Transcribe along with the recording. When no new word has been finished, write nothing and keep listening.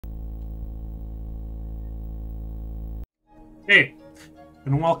Hey,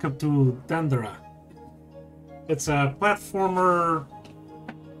 and welcome to Dandara. It's a platformer.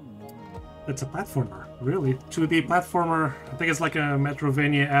 It's a platformer, really. 2D platformer. I think it's like a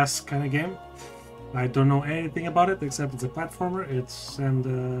Metrovania-esque kind of game. I don't know anything about it except it's a platformer.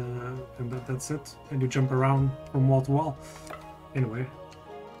 That's it. And you jump around from wall to wall. Anyway,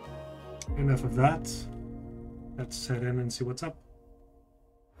 enough of that. Let's head in and see what's up.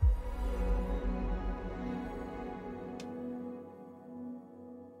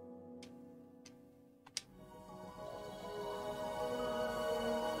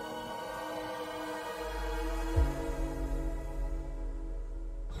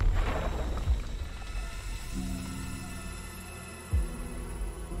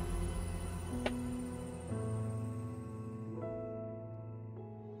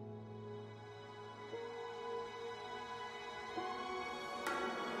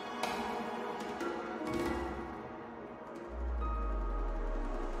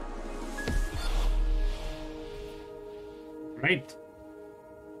 Right.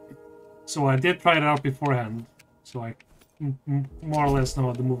 So I did try it out beforehand, so I more or less know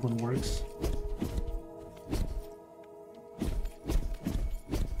how the movement works.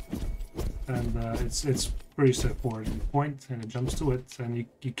 And it's pretty straightforward. You point and it jumps to it, and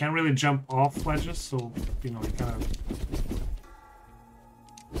you can't really jump off ledges, so you know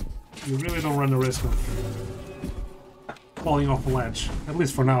you really don't run the risk of falling off a ledge. At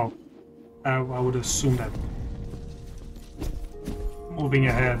least for now, I would assume that moving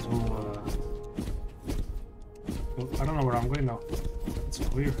ahead will. Well, I don't know where I'm going now. It's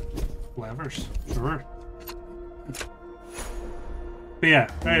clear. Levers, sure. But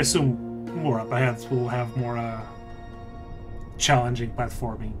yeah, I assume more up ahead will have more challenging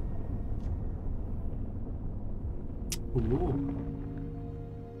platforming. Ooh.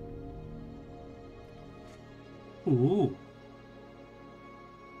 Ooh.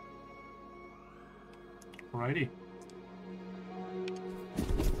 Alrighty.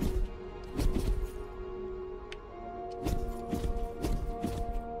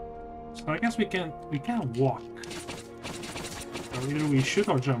 So I guess we can't walk. So either we shoot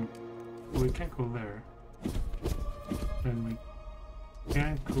or jump. But we can't go there. And we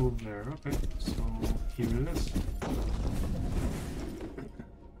can't go there. Okay, so here it is.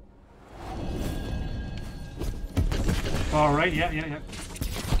 Alright, yeah.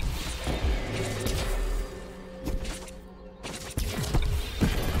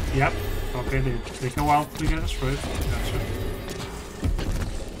 Yep. Okay, they go out together, right? Gotcha.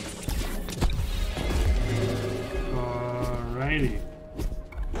 Alrighty.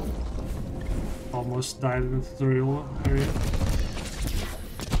 Almost died in the tutorial area.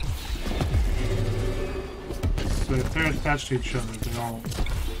 So if they're attached to each other, they all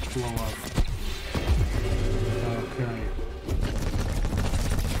blow up. Okay.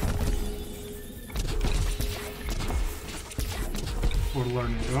 We're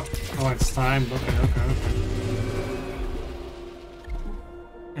learning. Oh, it's timed. Okay.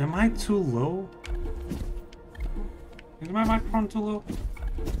 Am I too low? Is my microphone too low?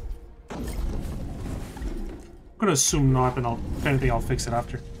 I'm gonna assume not, and if anything, I'll fix it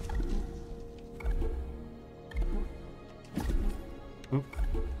after. Oh,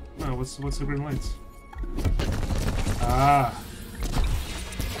 no, what's the green lights? Ah.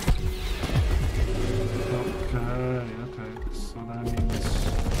 Okay. So that means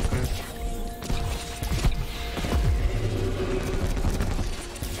okay.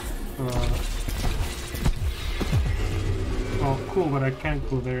 Oh, cool, but I can't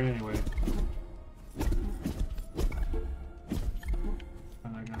go there anyway.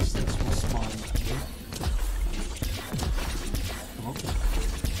 And I guess this will spawn here. Oh.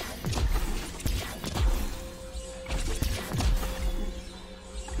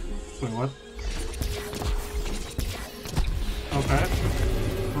 Wait, what? Okay.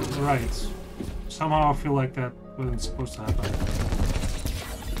 Right. Somehow I feel like that wasn't supposed to happen.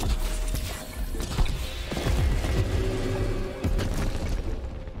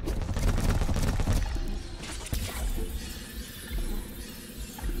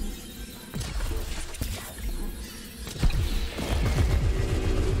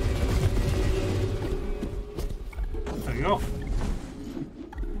 There you go.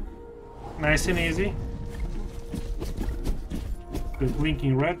 Nice and easy. The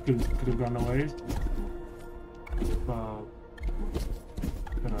blinking red could have gone away. Am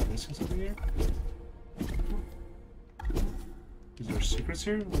I missing something here? Is there secrets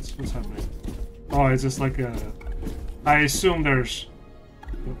here? What's happening? Oh, it's just like a. I assume there's.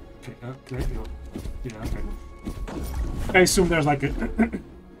 Okay, there you go. Yeah, okay. I assume there's like a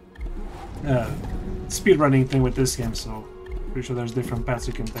speedrunning thing with this game, so Pretty sure there's different paths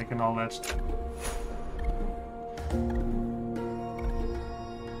you can take and all that stuff.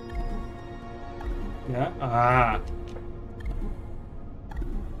 Yeah? Ah.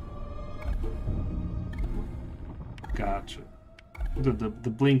 Gotcha. The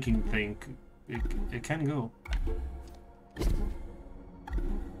blinking thing, it can go.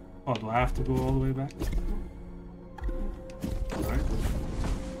 Oh, do I have to go all the way back?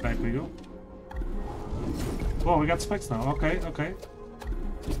 Alright. Back we go. Oh, we got specs now. Okay, okay.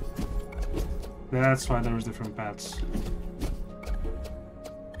 That's why there was different paths.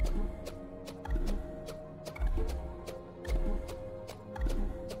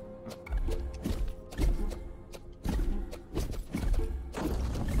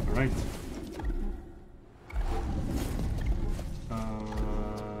 Alright.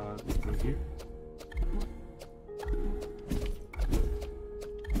 Go here.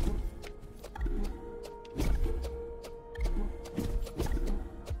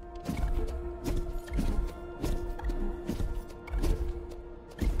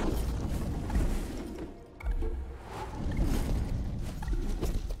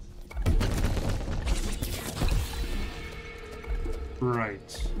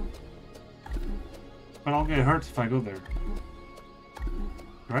 Right. But I'll get hurt if I go there.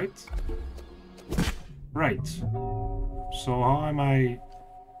 Right? Right. So how am I...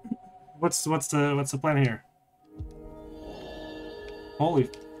 What's the plan here? Holy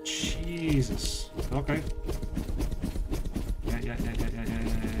Jesus. Okay.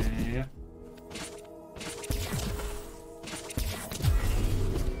 Yeah.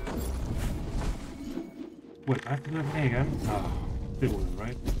 Wait, I have to do that thing again? Oh, it wouldn't,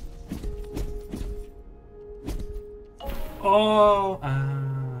 right? Oh,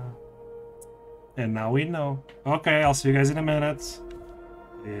 and now we know. Okay, I'll see you guys in a minute.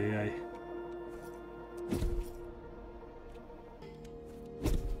 Yeah.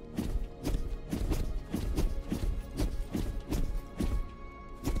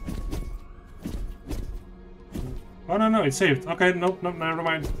 Oh no, it's saved. Okay, nope, never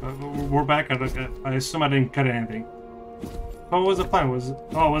mind. We're back. I assume I didn't cut anything. What was the plan? Was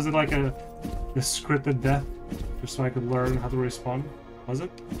it like a scripted death, just so I could learn how to respawn? Was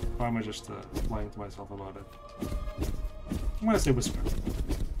it? Or am I just lying to myself about it? I'm gonna say it was scripted.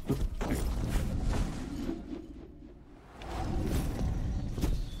 Okay.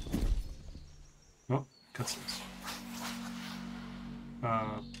 Oh, cutscenes.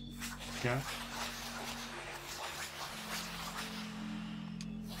 Yeah.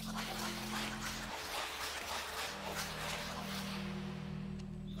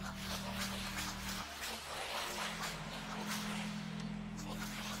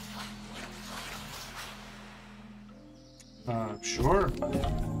 Sure.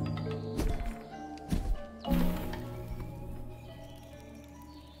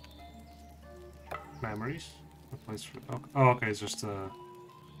 Memories? A place for... Oh, okay, it's just okay.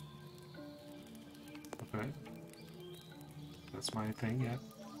 That's my thing, yeah.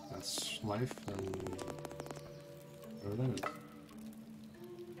 That's life, and... Where that is.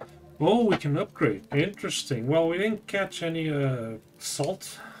 Oh, we can upgrade. Interesting. Well, we didn't catch any,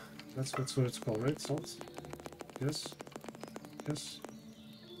 salt. That's what it's called, right? Salt? Yes. Yes.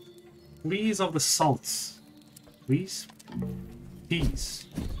 Please of the salts. Please? Peas.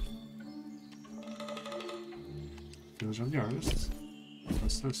 Village of the Artists.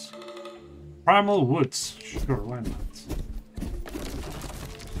 What's this? Primal Woods. Sure, why not?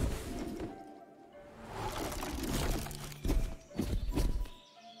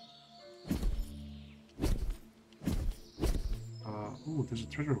 Ooh, there's a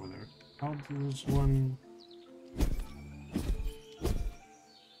treasure over there. How does one...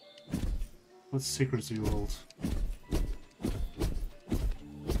 What secrets do you hold?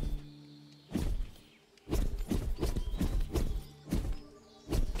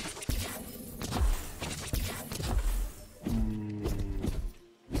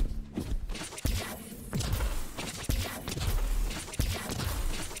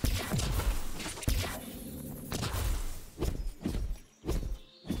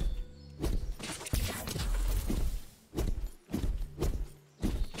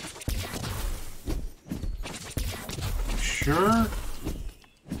 Sure.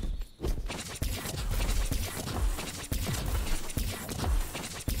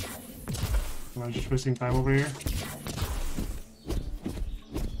 Am I just wasting time over here?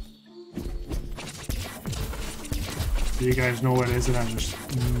 Do you guys know what it is and I just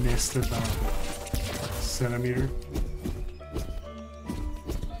missed it by a centimeter?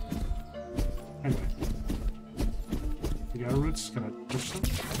 Anyway. You got roots? Can I touch them?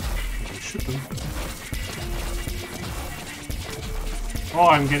 I can shoot them. Oh,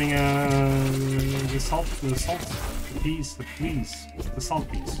 I'm getting the salt piece, the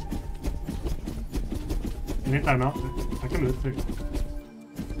salt piece. Any time out, I can do it too.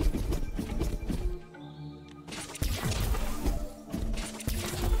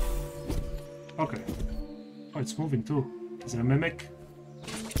 Okay. Oh, it's moving too. Is it a mimic?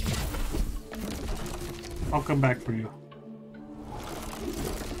 I'll come back for you.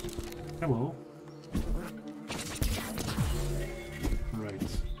 Hello. Right.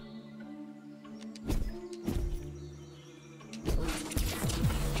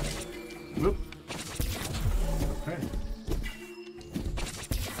 Whoop. Okay.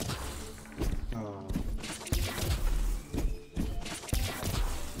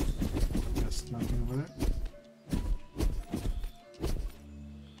 Guess nothing over there.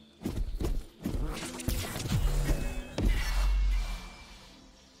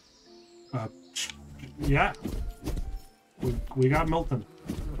 Yeah. We got Milton.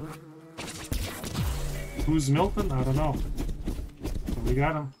 Who's Milton? I don't know. But we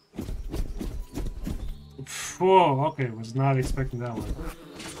got him. Whoa, okay, was not expecting that one.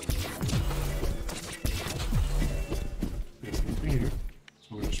 There's nothing here.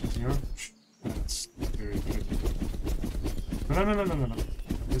 So we're just missing her. That's very good. No.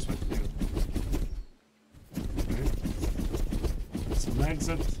 This way. Okay. That's an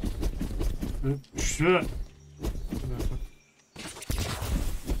exit. Shit.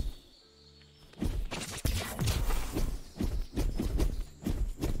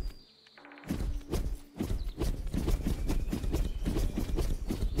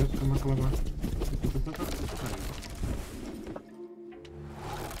 Come on.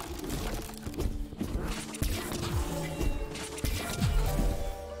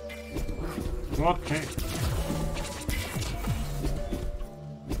 Okay.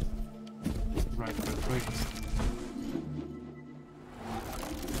 Right.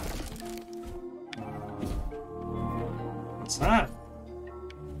 What's that?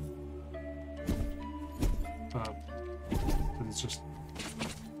 It's just...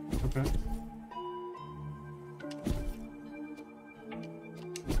 Okay.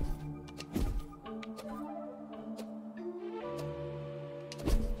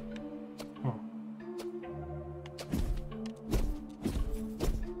 Oh.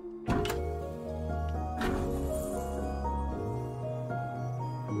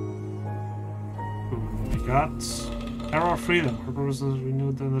 We got Arrow of Freedom. Her purpose is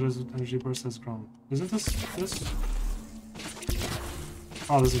renewed and the energy burst has grown. Isn't this?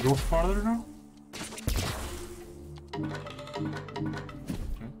 Oh, does it go farther now?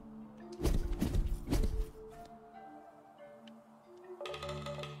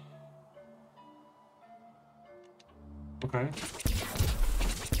 Okay.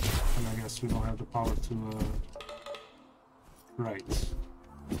 And I guess we don't have the power to, Right.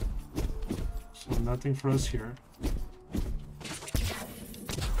 So nothing for us here.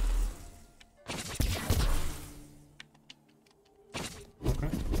 Okay.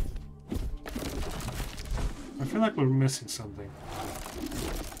 I feel like we're missing something.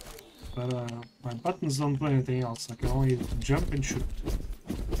 But, my buttons don't do anything else. I can only jump and shoot.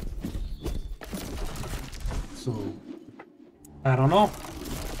 So... I don't know.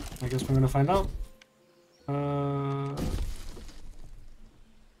 I guess we're gonna find out.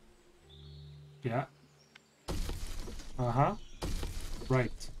 Yeah. Uh-huh.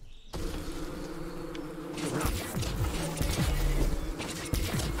 Right.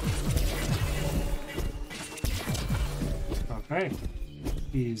 Okay.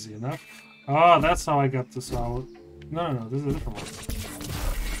 Easy enough. Oh, that's how I got this out. No, this is a different one.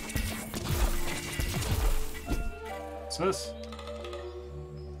 What's this?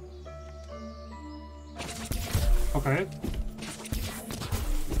 Okay.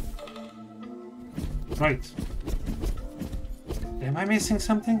 Right. Am I missing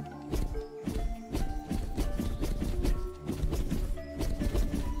something?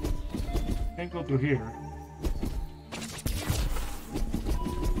 Can't go through here.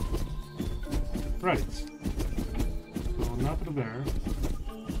 Right. So not through there.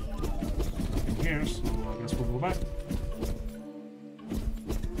 Nothing here, so I guess we'll go back.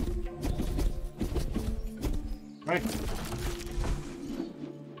 Right.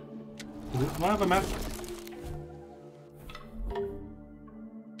 Do I have a map? I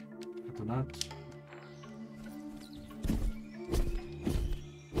do not.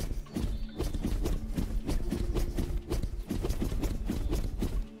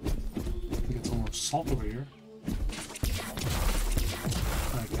 Get some more salt over here.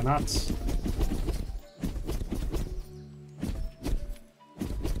 I cannot.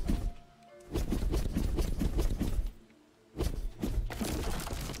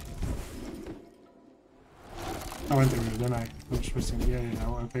 I went through here, didn't I? I'm just missing. Yeah,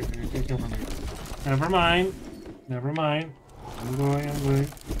 okay, okay, come from here. Never mind. Never mind. I'm going.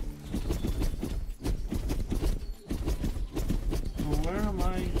 Well, where am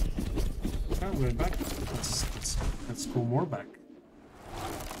I? Oh, way back. Let's go more back.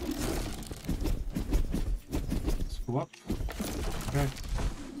 Let's go up. Okay.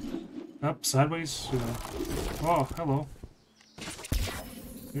 Up, sideways. Oh, hello.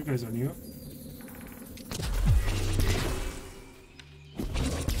 You guys are new.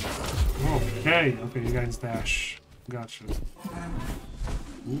 Okay, okay, you guys dash. Gotcha.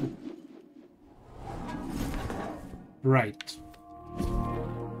 Ooh. Right.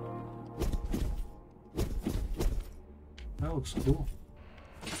 That looks cool.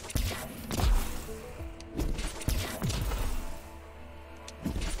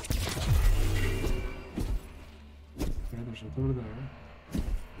 Okay, there's a door there.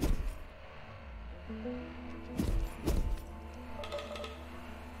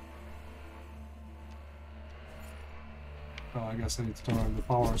 Oh, I guess I need to turn on the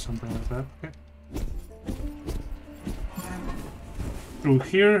power or something like that. Okay. Through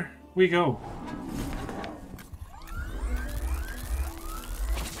here we go.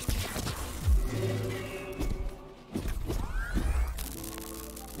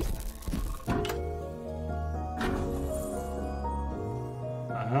 What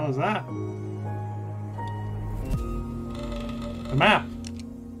the hell is that? The map!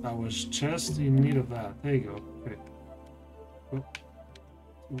 I was just in need of that. There you go. Okay. Well,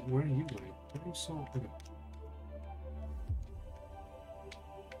 where are you going? Where are you so... Okay.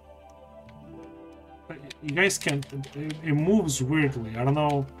 But you guys can't... It moves weirdly. I don't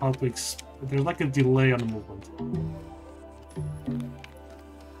know how to there's like a delay on the movement.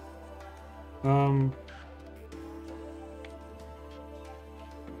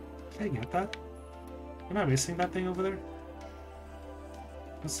 Can I get that? Am I missing that thing over there?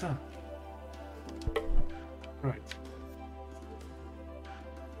 What's that? Right.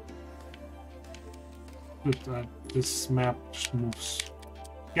 Good, this map just moves.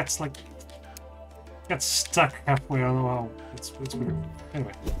 Gets stuck halfway. I don't know how. It's weird.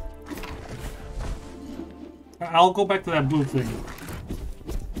 Anyway. I'll go back to that blue thing.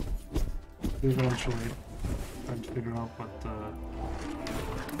 Eventually. Trying to figure out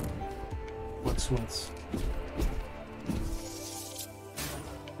what's what.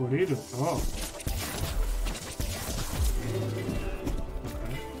 What do you do? Oh.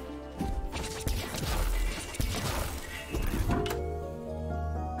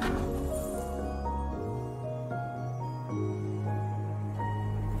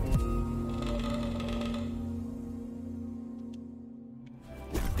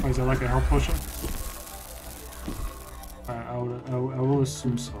 Oh, is that like a health potion? I will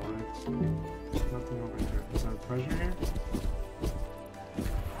assume so, right? Nothing over here. Is there a treasure here?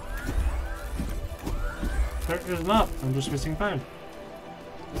 There is not. I'm just wasting time.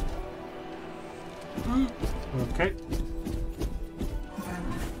 Okay.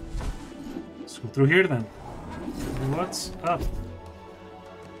 Let's go through here then. What's up?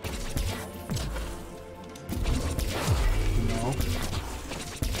 No.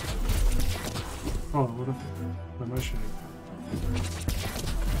 Oh, what am I shooting?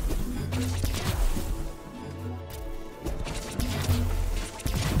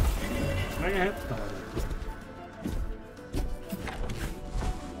 Can I get hit? No.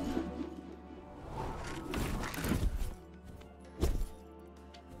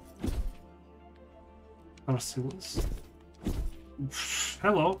 Arcillus.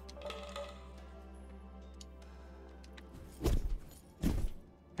 Hello.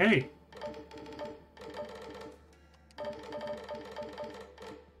 Hey.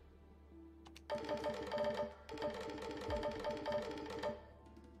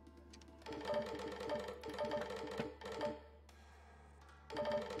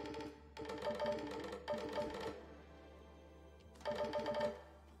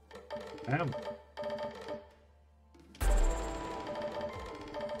 Damn.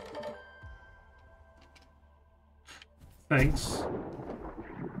 Thanks.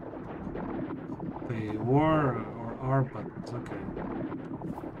 They were or are buttons, okay.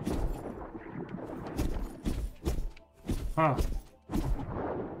 Huh.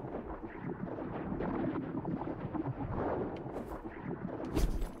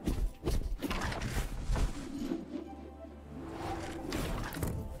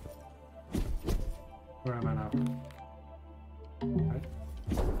 Where am I now? Okay.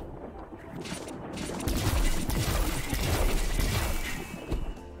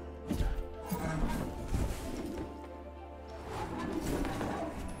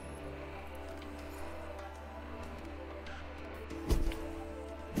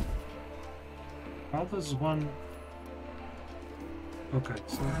 does one... Okay,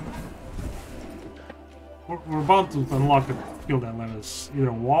 so... We're about to unlock a skill that let us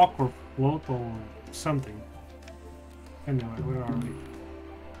either walk or float or something. Anyway, where are we?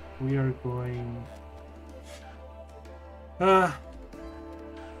 We are going... Can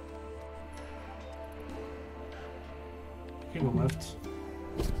go left.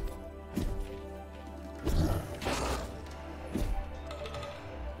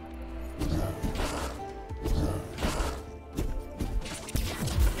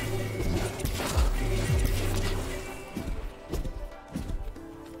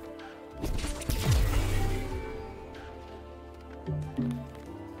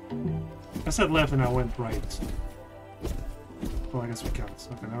 I said left and I went right. Well, I guess we can't.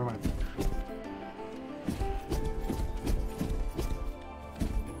 Okay, never mind.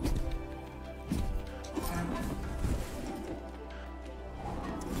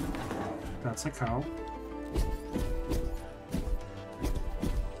 That's a cow.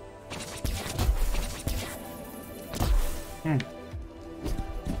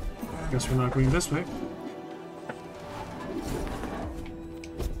 Guess we're not going this way.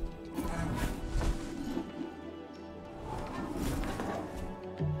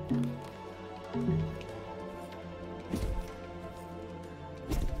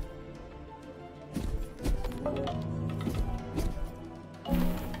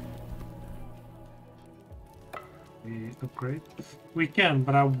 Upgrade? We can,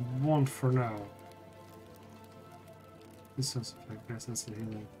 but I won't for now. This is, I guess that's the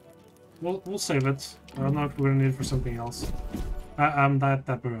healing. We'll save it. I don't know if we're gonna need it for something else. I'm that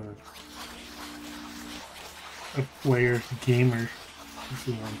type of a player, gamer, if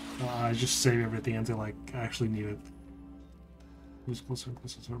you want. I just save everything until I actually need it. Who's closer and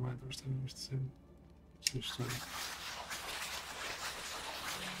closer to my understanding? Sorry.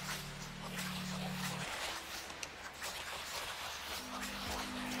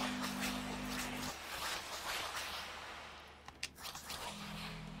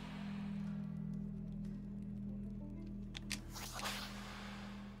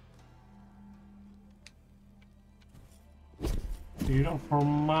 You know, from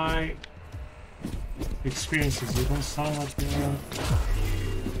my experiences, you don't sound like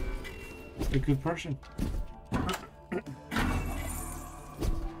a good person.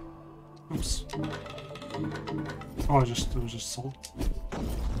 Oops. Oh, it was just salt.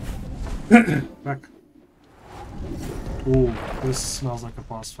 Back. Ooh, this smells like a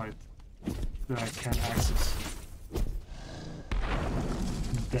boss fight that I can't access.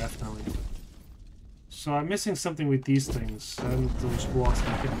 Definitely. So I'm missing something with these things and those blocks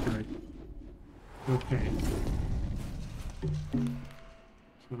I can upgrade. Okay.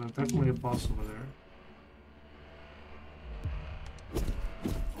 So there's definitely a boss over there.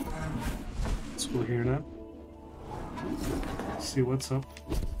 Let's go here now. See what's up.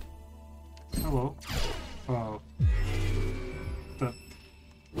 Hello. Oh.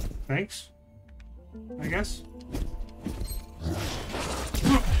 Thanks? I guess?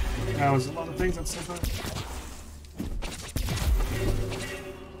 That was a lot of things at the same time.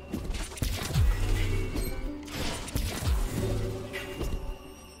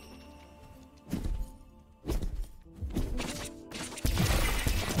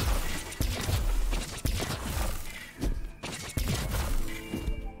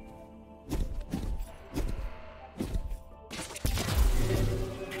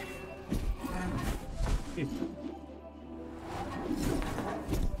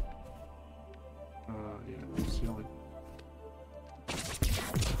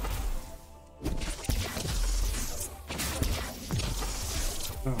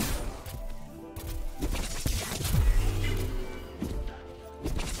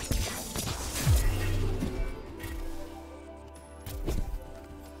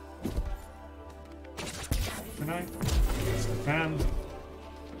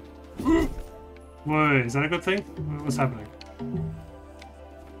 Wait, is that a good thing? What's happening?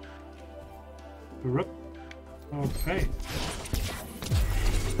 The rook? Okay.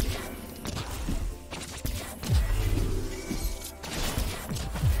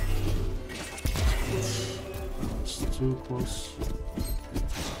 It's too close.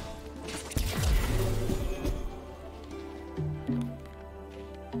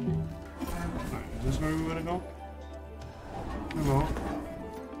 Alright, is this where we want to go? Hello.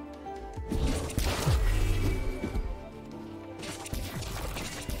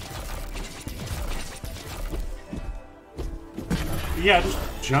 Yeah,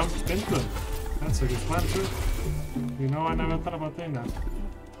 just jump into it. That's a good plan too. You know, I never thought about doing that.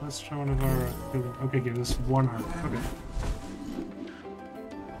 Let's try one of our healing. Okay, give us one heart. Okay.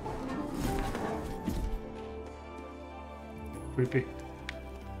 creepy.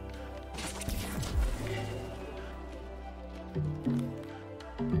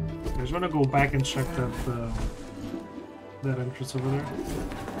 I just want to go back and check that entrance over there.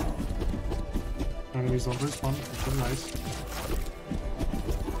 Enemies don't respawn, which is nice.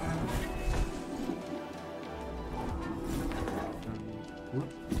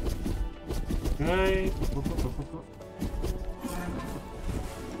 Okay.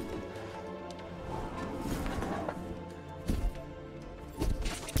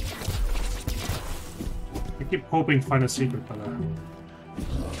 I keep hoping to find a secret, but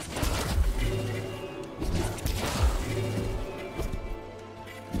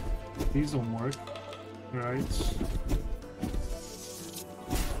these don't work, right?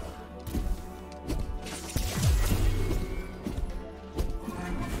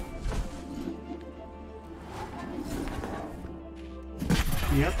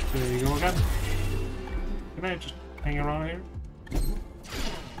 Yep, there you go again. Can I just hang around here?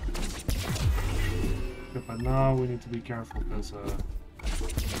 Yeah, but now we need to be careful because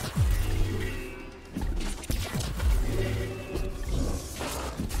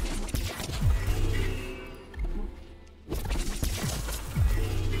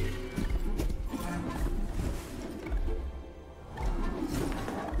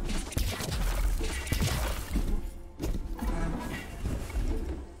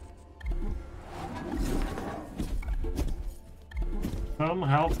some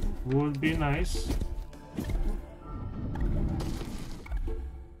help would be nice.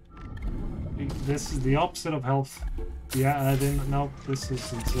 This is the opposite of health. Yeah, I didn't know. This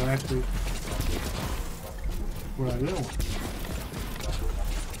is exactly what I do.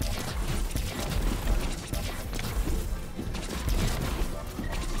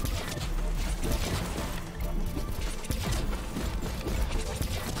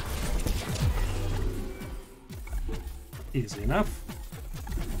 Easy enough.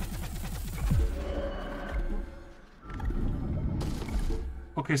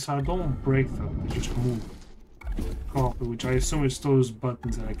 Okay, so I don't break them, they just move. Copy, which I assume is those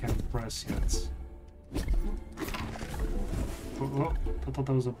buttons that I can't press yet. Oh, I thought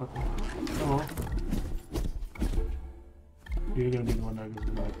that was a button. Hello. You're gonna be the one that goes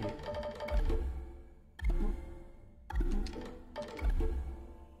in like me.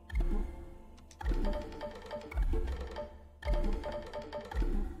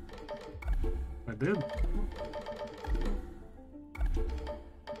 I did.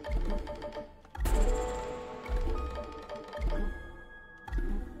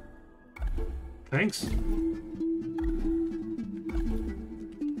 Thanks.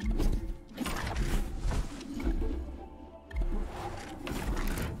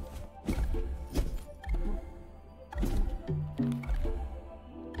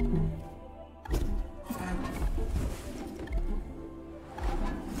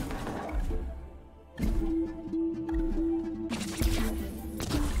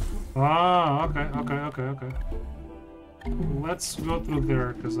 Ah, okay. Let's go through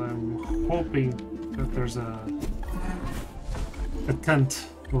there, because I'm hoping that there's a tent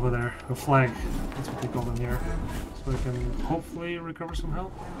over there, a flag, that's what they call them here, so I can hopefully recover some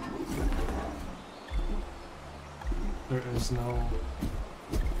health. There is no...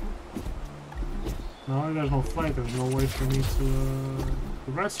 No, there's no flag, there's no way for me to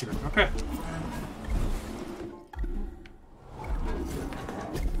rest here. Okay.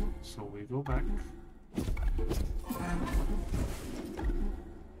 So we go back.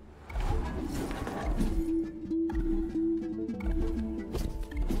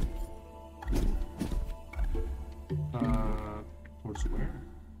 Towards where?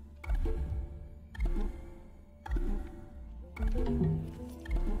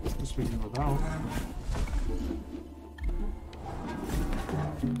 Just we can go down.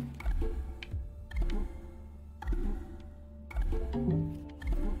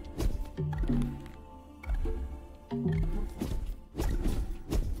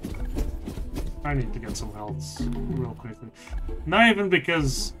 I need to get some health real quickly. Not even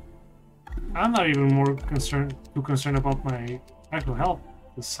because I'm not even too concerned about my actual health.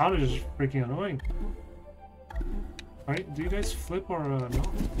 The sound is just freaking annoying. Right? Do you guys flip or no?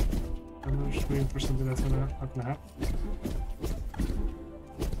 I'm just waiting for something that's not gonna happen.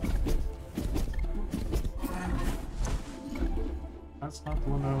 That's not the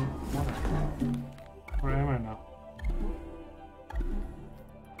one I wanted. Where am I now?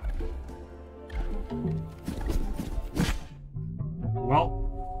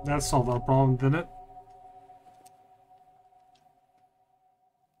 Well, that solved our problem, didn't it?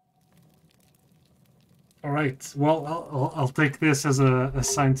 All right. Well, I'll take this as a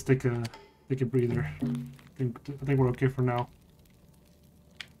sign to take a breather. I think we're okay for now.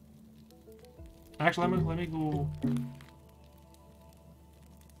 Actually, let me go.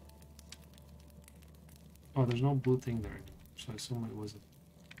 Oh, there's no blue thing there, so I assume it wasn't.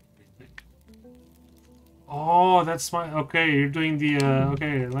 Oh, that's my. Okay, you're doing the.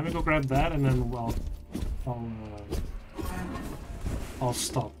 Okay, let me go grab that, and then I'll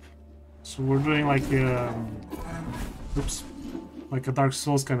stop. So we're doing like oops, like a Dark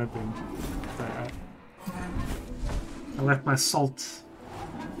Souls kind of thing. I left my salt,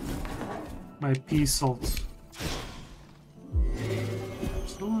 my pea salt.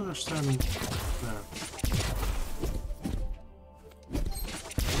 Still don't understand that.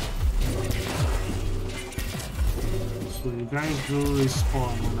 So you guys do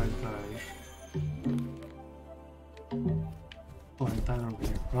respawn when I die. Oh, I died over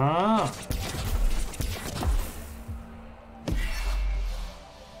here. Ah!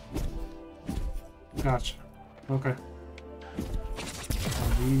 Gotcha. Okay.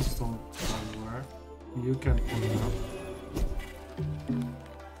 These don't go anywhere. You can pull it up.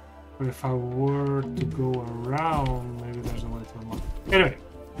 But if I were to go around, maybe there's a way to unlock. Anyway,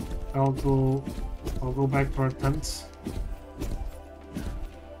 I'll go back to our tents.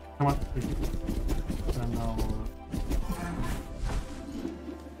 Come on, thank you. And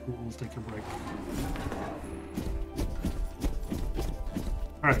we'll take a break.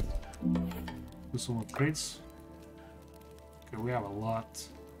 Alright. Do some upgrades. Okay, we have a lot.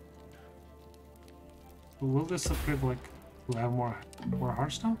 Will this upgrade, like, do I have more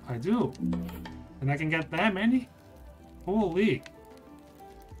hearts now? I do. And I can get that many? Holy.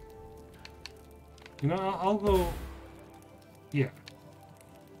 You know, I'll go... Yeah.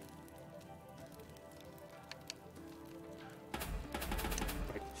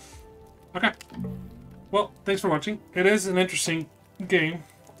 Okay. Well, thanks for watching. It is an interesting game.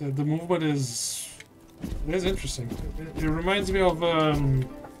 The movement is interesting. It reminds me of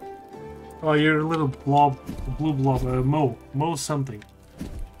oh, your little blob, blue blob, Mo something.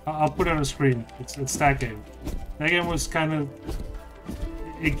 I'll put it on the screen. It's that game. That game was kind of,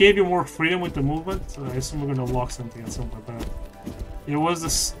 it gave you more freedom with the movement. So I assume we're gonna unlock something at some point, but it was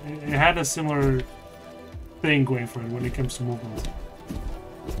this. It had a similar thing going for it when it comes to movement.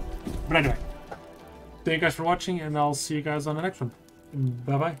 But anyway, thank you guys for watching, and I'll see you guys on the next one.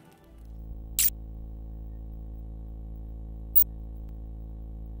 Bye bye.